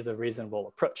thinking is a reasonable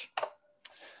approach.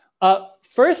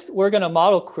 First, we're going to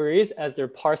model queries as their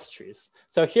parse trees.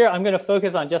 So here, I'm going to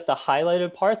focus on just the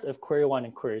highlighted parts of query 1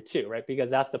 and query 2, right? Because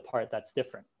that's the part that's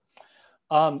different.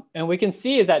 And we can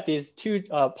see is that these two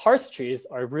parse trees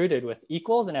are rooted with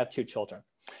equals and have 2 children.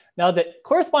 Now, the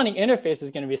corresponding interface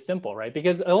is going to be simple, right?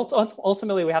 Because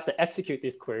ultimately, we have to execute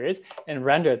these queries and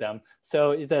render them.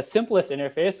 So the simplest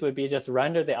interface would be just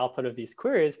render the output of these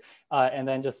queries and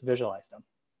then just visualize them.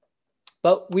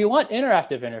 But we want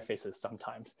interactive interfaces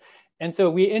sometimes. And so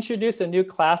we introduce a new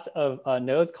class of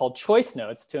nodes called choice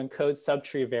nodes to encode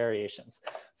subtree variations.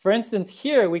 For instance,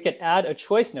 here we could add a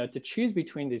choice node to choose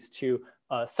between these 2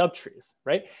 subtrees,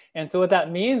 right? And so what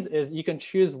that means is you can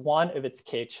choose one of its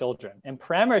k children, and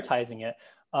parameterizing it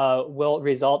will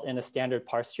result in a standard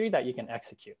parse tree that you can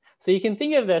execute. So you can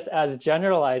think of this as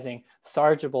generalizing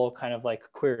sargeable kind of like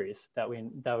queries that we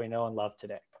know and love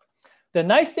today. The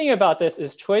nice thing about this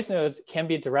is choice nodes can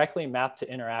be directly mapped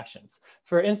to interactions.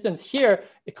 For instance, here,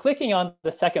 clicking on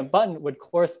the second button would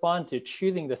correspond to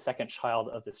choosing the second child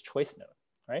of this choice node,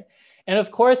 right? And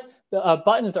of course, the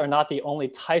buttons are not the only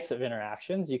types of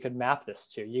interactions you could map this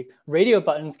to. Radio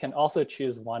buttons can also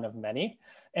choose one of many.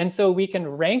 And so we can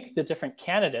rank the different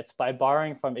candidates by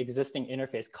borrowing from existing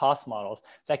interface cost models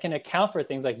that can account for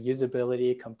things like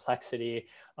usability, complexity,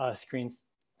 screen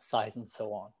size, and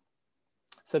so on.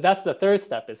 So that's the third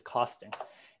step, is costing.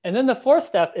 And then the fourth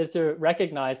step is to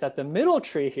recognize that the middle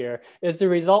tree here is the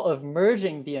result of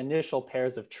merging the initial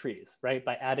pairs of trees, right,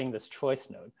 by adding this choice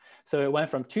node. So it went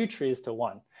from 2 trees to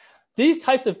 1. These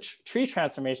types of tree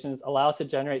transformations allow us to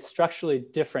generate structurally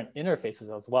different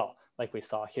interfaces as well, like we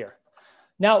saw here.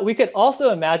 Now, we could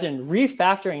also imagine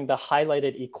refactoring the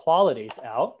highlighted equalities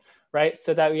out, right?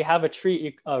 So that we have a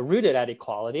tree rooted at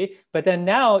equality, but then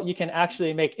now you can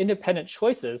actually make independent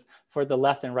choices for the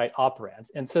left and right operands.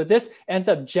 And so this ends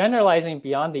up generalizing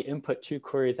beyond the input 2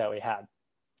 queries that we had.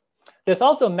 This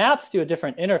also maps to a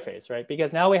different interface, right?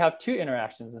 Because now we have 2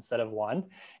 interactions instead of 1.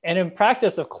 And in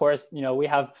practice, of course, we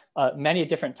have many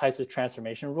different types of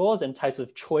transformation rules and types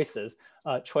of choice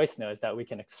nodes that we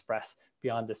can express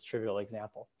beyond this trivial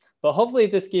example. But hopefully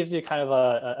this gives you kind of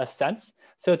a sense.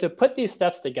 So to put these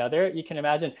steps together, you can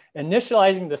imagine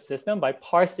initializing the system by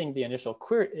parsing the initial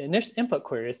input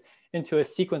queries into a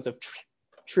sequence of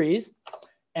trees.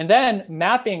 And then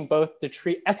mapping both the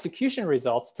tree execution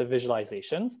results to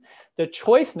visualizations, the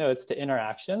choice nodes to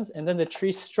interactions, and then the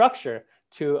tree structure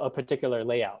to a particular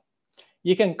layout.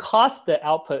 You can cost the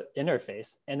output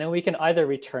interface, and then we can either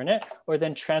return it or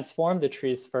then transform the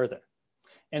trees further.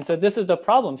 And so this is the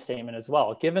problem statement as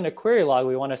well. Given a query log,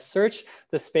 we want to search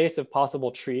the space of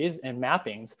possible trees and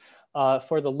mappings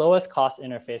for the lowest cost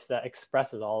interface that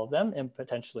expresses all of them and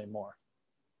potentially more.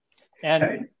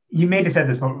 And you may have said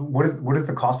this, but what is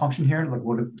the cost function here? Like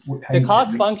the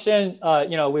cost function,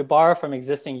 we borrow from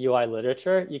existing UI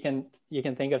literature. You can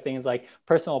think of things like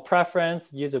personal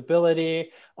preference, usability,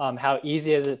 how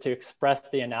easy is it to express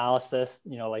the analysis,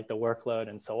 like the workload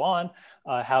and so on.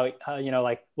 How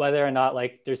like whether or not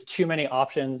like there's too many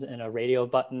options in a radio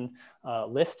button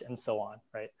list and so on,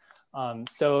 right?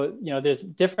 So there's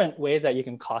different ways that you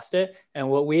can cost it, and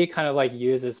what we kind of like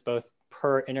use is both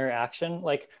per interaction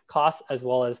like cost, as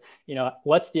well as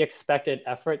what's the expected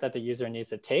effort that the user needs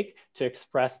to take to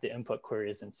express the input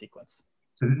queries in sequence.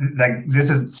 So like this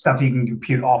is stuff you can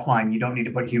compute offline. You don't need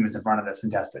to put humans in front of this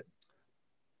and test it.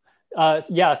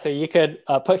 Yeah, so you could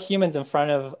put humans in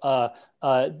front of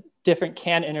different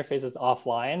CAN interfaces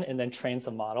offline, and then train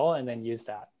some model, and then use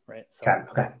that, right? So,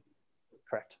 okay.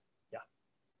 Correct.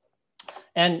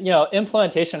 And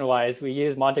implementation-wise, we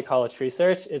use Monte Carlo tree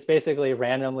search. It's basically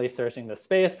randomly searching the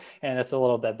space, and it's a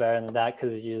little bit better than that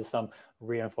because it uses some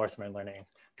reinforcement learning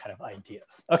kind of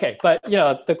ideas. Okay, but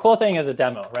the cool thing is a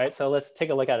demo, right? So let's take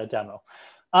a look at a demo.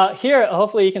 Here,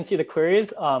 hopefully you can see the queries.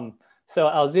 So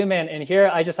I'll zoom in, and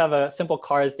here I just have a simple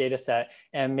cars data set,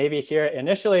 and maybe here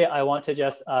initially I want to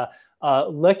just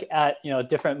look at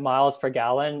different miles per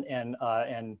gallon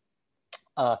and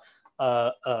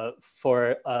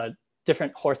for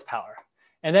different horsepower.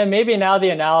 And then maybe now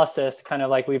the analysis kind of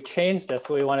like we've changed this,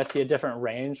 so we want to see a different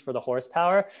range for the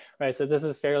horsepower, right? So this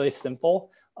is fairly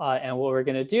simple. And what we're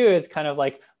going to do is kind of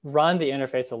like run the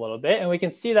interface a little bit. And we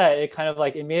can see that it kind of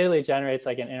like immediately generates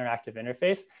like an interactive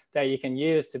interface that you can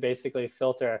use to basically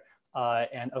filter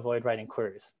and avoid writing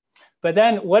queries. But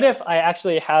then what if I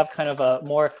actually have kind of a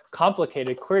more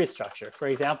complicated query structure? For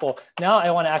example, now I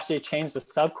want to actually change the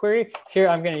subquery. Here,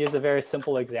 I'm going to use a very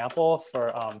simple example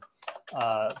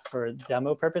for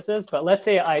demo purposes. But let's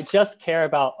say I just care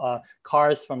about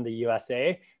cars from the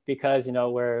USA because,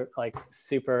 we're like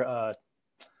super,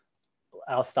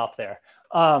 I'll stop there.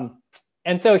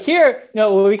 And so here,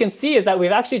 what we can see is that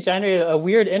we've actually generated a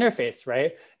weird interface,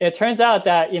 right? It turns out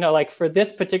that, like for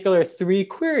this particular 3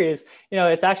 queries,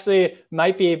 it's actually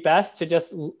might be best to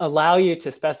just allow you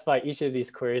to specify each of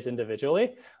these queries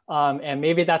individually. And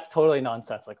maybe that's totally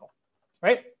nonsensical,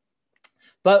 right?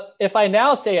 But if I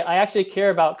now say I actually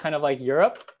care about kind of like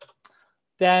Europe,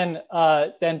 then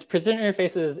precision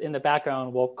interfaces in the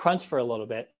background will crunch for a little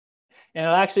bit, and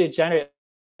it'll actually generate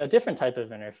a different type of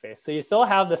interface. So you still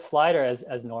have the slider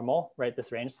as normal, right?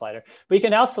 This range slider, but you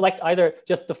can now select either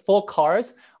just the full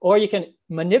cars, or you can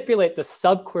manipulate the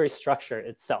subquery structure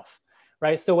itself,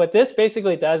 right? So what this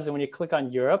basically does is when you click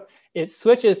on Europe, it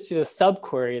switches to the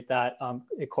subquery that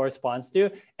it corresponds to,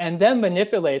 and then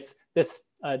manipulates this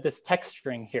text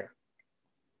string here.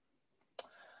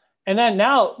 And then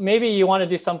now maybe you want to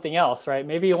do something else, right?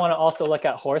 Maybe you want to also look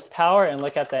at horsepower and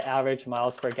look at the average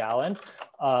miles per gallon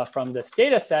from this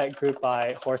data set grouped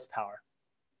by horsepower.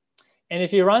 And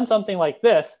if you run something like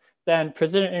this, then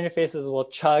precision interfaces will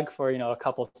chug for a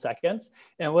couple seconds.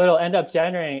 And what it'll end up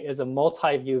generating is a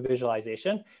multi-view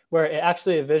visualization where it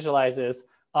actually visualizes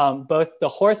both the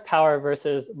horsepower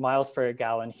versus miles per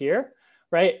gallon here,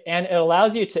 right? And it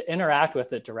allows you to interact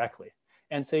with it directly.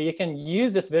 And so you can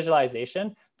use this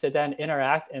visualization to then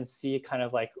interact and see kind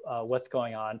of like what's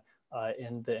going on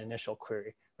in the initial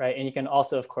query, right? And you can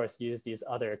also, of course, use these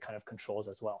other kind of controls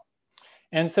as well.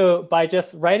 And so by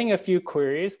just writing a few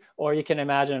queries, or you can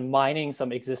imagine mining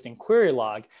some existing query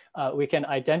log, we can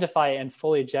identify and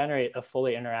fully generate a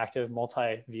fully interactive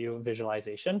multi-view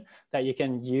visualization that you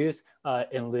can use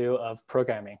in lieu of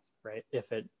programming, right?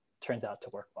 If it turns out to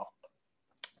work well.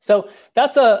 So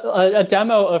that's a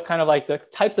demo of kind of like the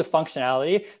types of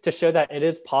functionality to show that it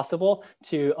is possible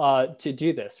to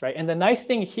do this, right? And the nice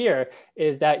thing here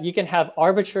is that you can have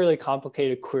arbitrarily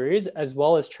complicated queries as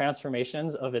well as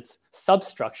transformations of its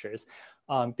substructures,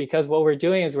 because what we're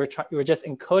doing is we're just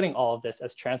encoding all of this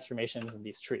as transformations in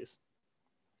these trees.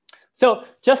 So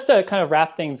just to kind of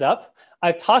wrap things up,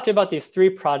 I've talked about these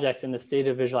 3 projects in this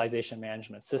data visualization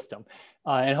management system.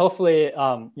 And hopefully,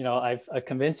 I've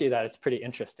convinced you that it's pretty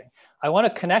interesting. I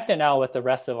want to connect it now with the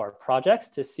rest of our projects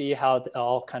to see how it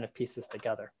all kind of pieces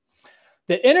together.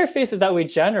 The interfaces that we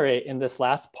generate in this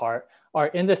last part are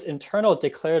in this internal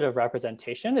declarative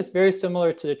representation. It's very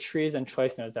similar to the trees and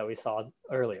choice nodes that we saw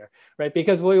earlier, right?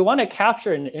 Because what we want to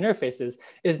capture in the interfaces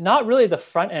is not really the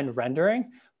front end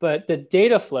rendering, but the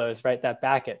data flows, right, that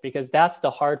back it, because that's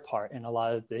the hard part in a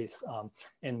lot of these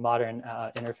in modern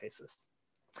interfaces.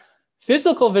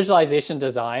 Physical visualization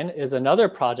design is another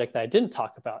project that I didn't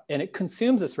talk about, and it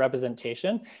consumes this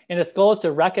representation, and its goal is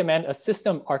to recommend a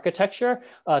system architecture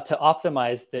to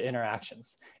optimize the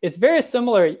interactions. It's very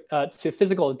similar to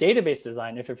physical database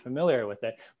design, if you're familiar with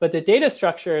it, but the data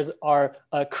structures are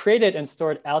created and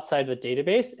stored outside the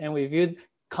database, and we viewed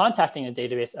contacting a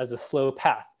database as a slow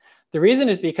path. The reason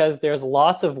is because there's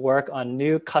lots of work on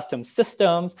new custom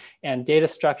systems and data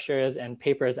structures and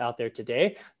papers out there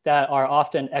today that are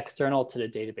often external to the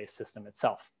database system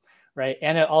itself, right?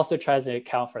 And it also tries to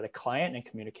account for the client and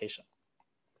communication.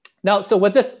 Now, so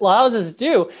what this allows us to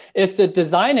do is to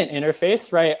design an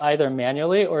interface, right, either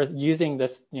manually or using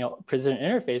this, precision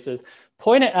interfaces,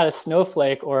 point it at a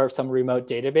snowflake or some remote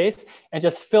database, and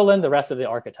just fill in the rest of the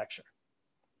architecture.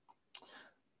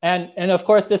 And of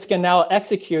course, this can now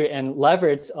execute and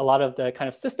leverage a lot of the kind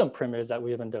of system primitives that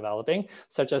we've been developing,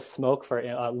 such as Smoke for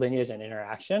lineage and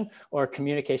interaction, or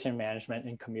communication management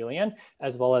in Chameleon,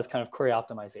 as well as kind of query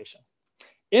optimization.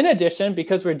 In addition,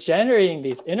 because we're generating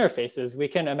these interfaces, we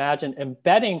can imagine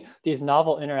embedding these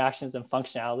novel interactions and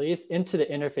functionalities into the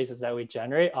interfaces that we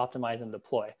generate, optimize, and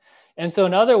deploy. And so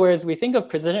in other words, we think of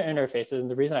precision interfaces, and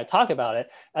the reason I talk about it,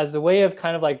 as a way of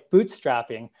kind of like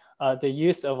bootstrapping the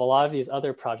use of a lot of these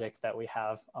other projects that we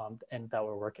have and that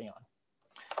we're working on.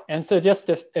 And so just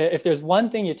if there's one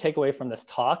thing you take away from this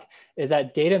talk, is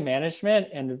that data management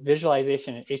and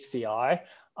visualization in HCI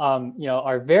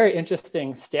are very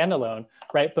interesting standalone,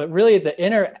 right? But really the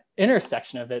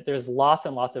intersection of it, there's lots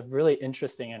and lots of really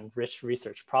interesting and rich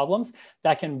research problems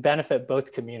that can benefit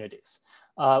both communities.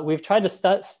 We've tried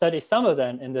to study some of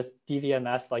them in this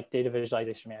DVMS, like data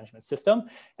visualization management system,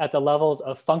 at the levels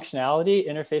of functionality,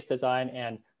 interface design,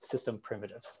 and system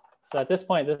primitives. So at this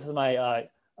point, this is my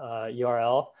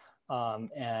URL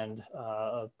and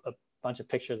a bunch of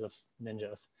pictures of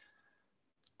ninjas.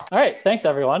 All right, thanks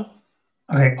everyone.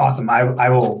 Okay, awesome. I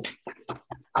will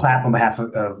clap on behalf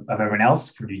of everyone else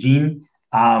for Eugene.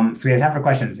 So we have time for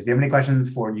questions. If you have any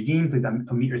questions for Eugene, please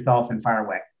unmute yourself and fire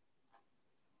away.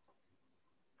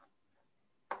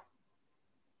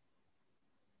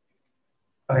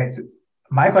 Okay, so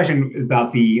my question is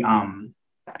about the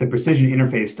precision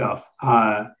interface stuff.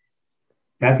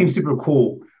 That seems super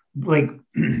cool. Like,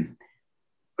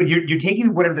 but you're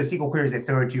taking whatever the SQL queries they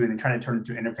throw at you and then trying to turn it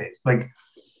into an interface. Like,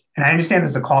 and I understand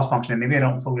there's a cost function, and maybe I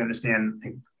don't fully understand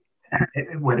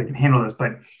whether it can handle this,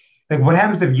 but like, what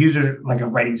happens if users like are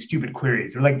writing stupid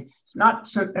queries, or like it's not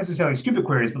necessarily stupid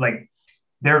queries, but like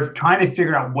they're trying to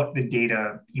figure out what the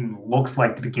data even looks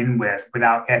like to begin with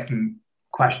without asking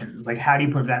questions? Like, how do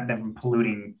you prevent them from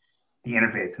polluting the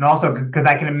interface? And also, because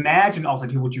I can imagine also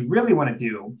too, what you really want to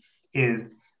do is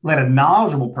let a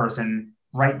knowledgeable person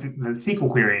write the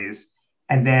SQL queries,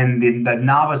 and then the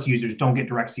novice users don't get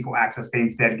direct SQL access. They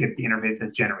instead get the interface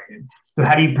that's generated. So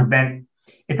how do you prevent?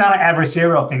 It's not an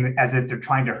adversarial thing as if they're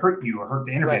trying to hurt you or hurt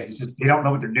the interface. Right. It's just they don't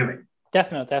know what they're doing.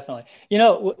 Definitely.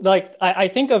 Like I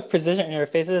think of precision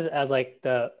interfaces as like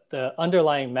the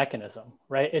underlying mechanism,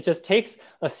 right? It just takes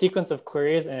a sequence of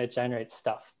queries and it generates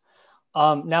stuff.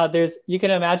 Now you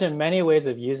can imagine many ways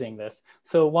of using this.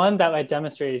 So one that I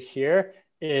demonstrated here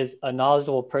is a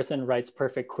knowledgeable person writes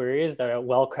perfect queries that are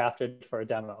well crafted for a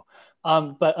demo.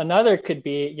 But another could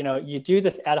be, you do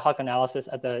this ad hoc analysis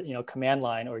at the command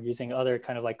line or using other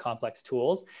kind of like complex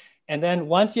tools. And then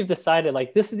once you've decided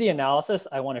like, this is the analysis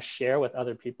I want to share with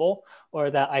other people,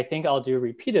 or that I think I'll do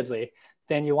repeatedly,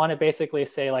 then you want to basically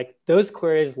say like, those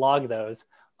queries, log those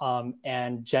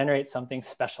and generate something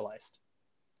specialized,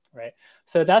 right?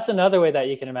 So that's another way that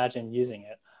you can imagine using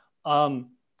it.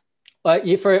 But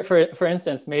for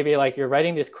instance, maybe like you're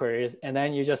writing these queries and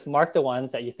then you just mark the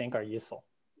ones that you think are useful.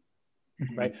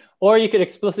 Right? Or you could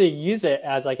explicitly use it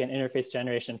as like an interface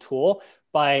generation tool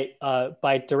by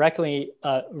directly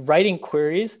writing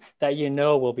queries that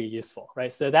will be useful,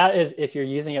 right? So that is if you're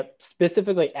using it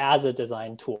specifically as a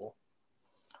design tool.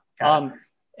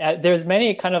 There's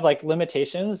many kind of like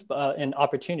limitations and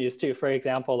opportunities too. For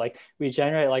example, like we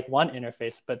generate like one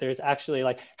interface, but there's actually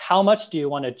like how much do you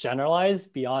want to generalize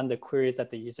beyond the queries that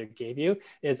the user gave you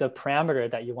is a parameter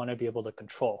that you want to be able to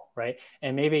control, right?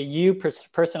 And maybe you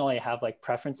personally have like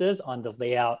preferences on the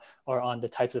layout or on the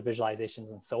types of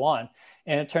visualizations and so on.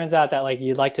 And it turns out that like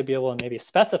you'd like to be able to maybe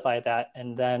specify that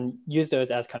and then use those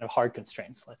as kind of hard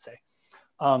constraints, let's say.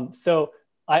 So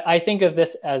I think of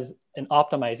this as an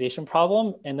optimization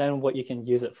problem and then what you can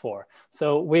use it for.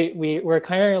 So we're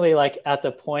currently like at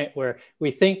the point where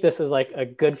we think this is like a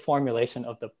good formulation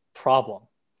of the problem.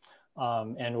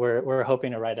 And we're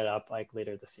hoping to write it up like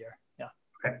later this year. Yeah.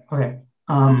 Okay.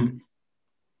 And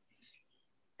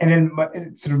then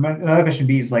sort of another question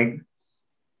B is like,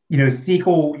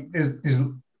 SQL, there's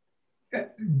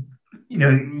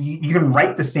you can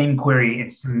write the same query in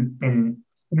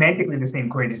semantically the same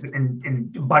query just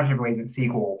in a bunch of ways in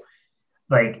SQL.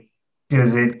 Like,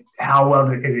 how well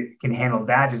it can handle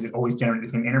that? Does it always generate the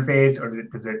same interface, or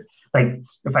does it like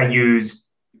if I use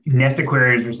nested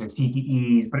queries versus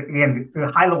CTEs? But again,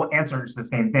 the high level answer is the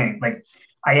same thing. Like,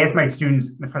 I asked my students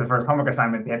for the first homework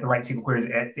assignment, they have to write SQL queries,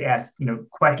 they ask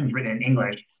questions written in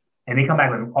English, and they come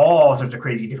back with all sorts of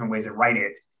crazy different ways to write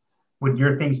it. Would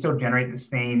your thing still generate the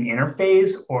same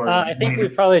interface, or I think we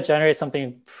probably generate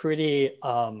something pretty.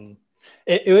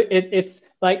 It's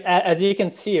like, as you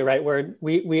can see, right, where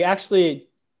we actually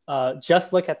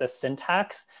just look at the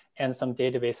syntax and some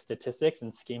database statistics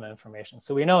and schema information.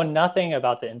 So we know nothing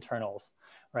about the internals,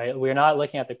 right? We're not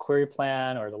looking at the query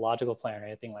plan or the logical plan or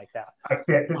anything like that.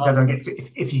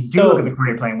 If you do look at the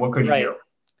query plan, what could you do?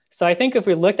 So I think if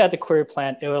we looked at the query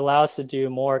plan, it would allow us to do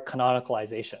more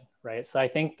canonicalization, right? So I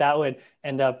think that would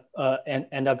end up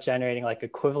generating like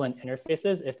equivalent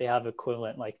interfaces if they have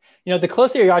equivalent, like, the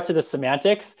closer you are to the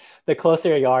semantics, the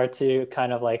closer you are to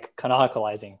kind of like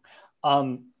canonicalizing.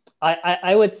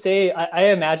 I would say, I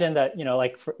imagine that,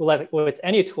 like with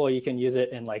any tool, you can use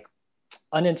it in like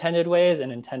unintended ways and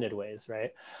intended ways,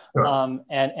 right? Sure.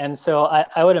 And so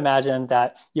I would imagine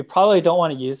that you probably don't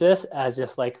want to use this as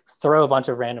just like throw a bunch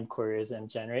of random queries and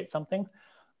generate something.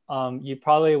 You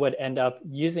probably would end up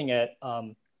using it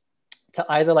to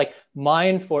either like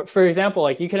mine for example,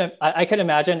 like I could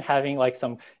imagine having like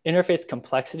some interface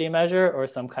complexity measure or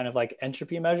some kind of like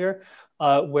entropy measure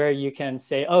where you can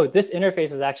say, oh, this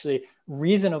interface is actually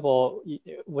reasonable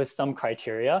with some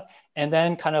criteria, and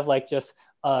then kind of like just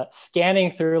scanning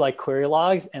through like query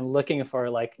logs and looking for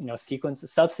like,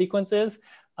 subsequences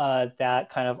that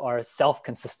kind of are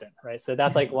self-consistent, right? So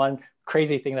that's like one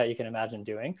crazy thing that you can imagine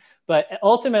doing. But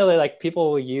ultimately, like,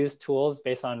 people will use tools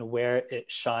based on where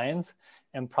it shines,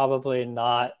 and probably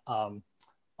not,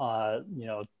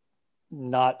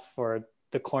 not for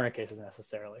the corner cases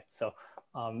necessarily. So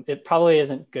it probably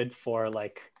isn't good for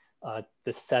like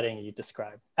the setting you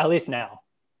described, at least now.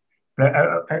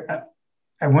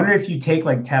 I wonder if you take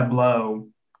like Tableau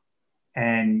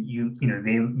and you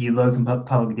load some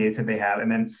public data set they have,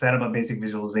 and then set up a basic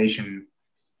visualization,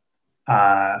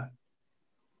 and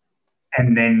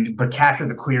then capture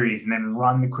the queries and then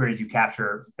run the queries you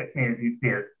capture.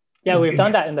 Yeah, we've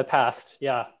done that in the past.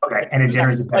 Yeah. Okay, and it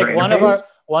generates a better like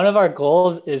one of our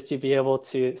goals is to be able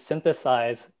to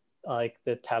synthesize like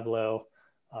the Tableau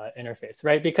interface,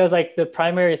 right? Because like the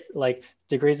primary like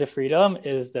degrees of freedom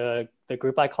is the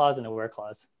group by clause and the where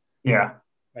clause. Yeah.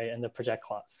 Right, and the project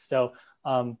clause. So,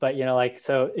 but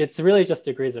so it's really just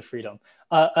degrees of freedom.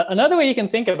 Another way you can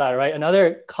think about it, right?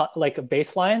 Another like a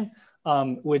baseline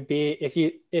would be if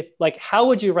like, how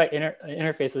would you write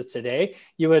interfaces today?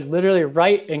 You would literally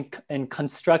write and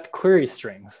construct query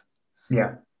strings.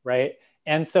 Yeah. Right.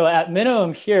 And so at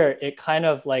minimum here, it kind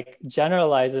of like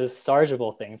generalizes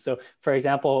sargeable things. So for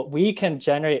example, we can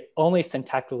generate only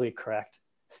syntactically correct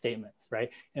statements,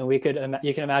 right? And you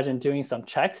can imagine doing some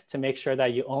checks to make sure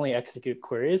that you only execute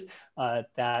queries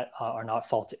that are not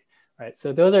faulty, right?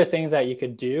 So those are things that you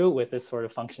could do with this sort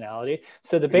of functionality.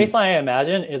 So the baseline, I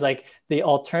imagine, is like the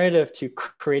alternative to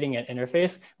creating an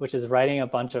interface, which is writing a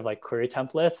bunch of like query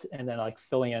templates and then like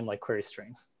filling in like query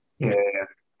strings. Yeah.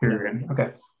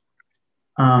 Okay.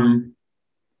 I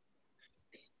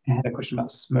had a question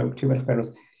about smoke too, but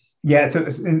yeah. So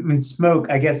in smoke,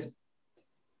 I guess,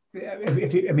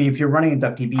 if you're running in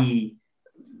DuckDB,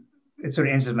 it sort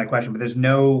of answers my question, but there's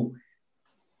no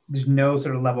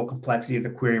sort of level of complexity of the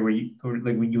query where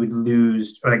you would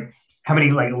lose, or like how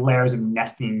many like layers of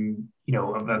nesting,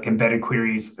 of like embedded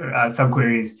queries,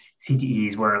 subqueries,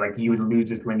 CTEs, where like you would lose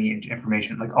this lineage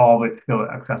information, like all of it still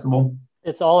accessible.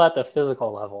 It's all at the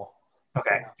physical level.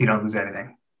 Okay, so you don't lose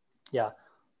anything. Yeah.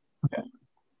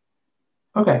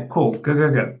 Okay, cool.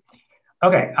 Good.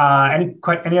 Okay,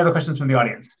 any other questions from the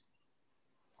audience?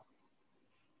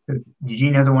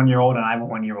 Eugene has a 1-year-old and I have a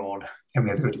 1-year-old, and we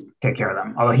have to go take care of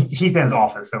them. Although he's in his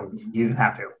office, so he doesn't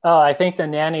have to. Oh, I think the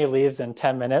nanny leaves in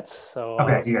 10 minutes. So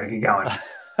okay, so you gotta keep going.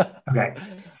 Okay.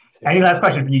 Any last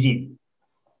question from Eugene?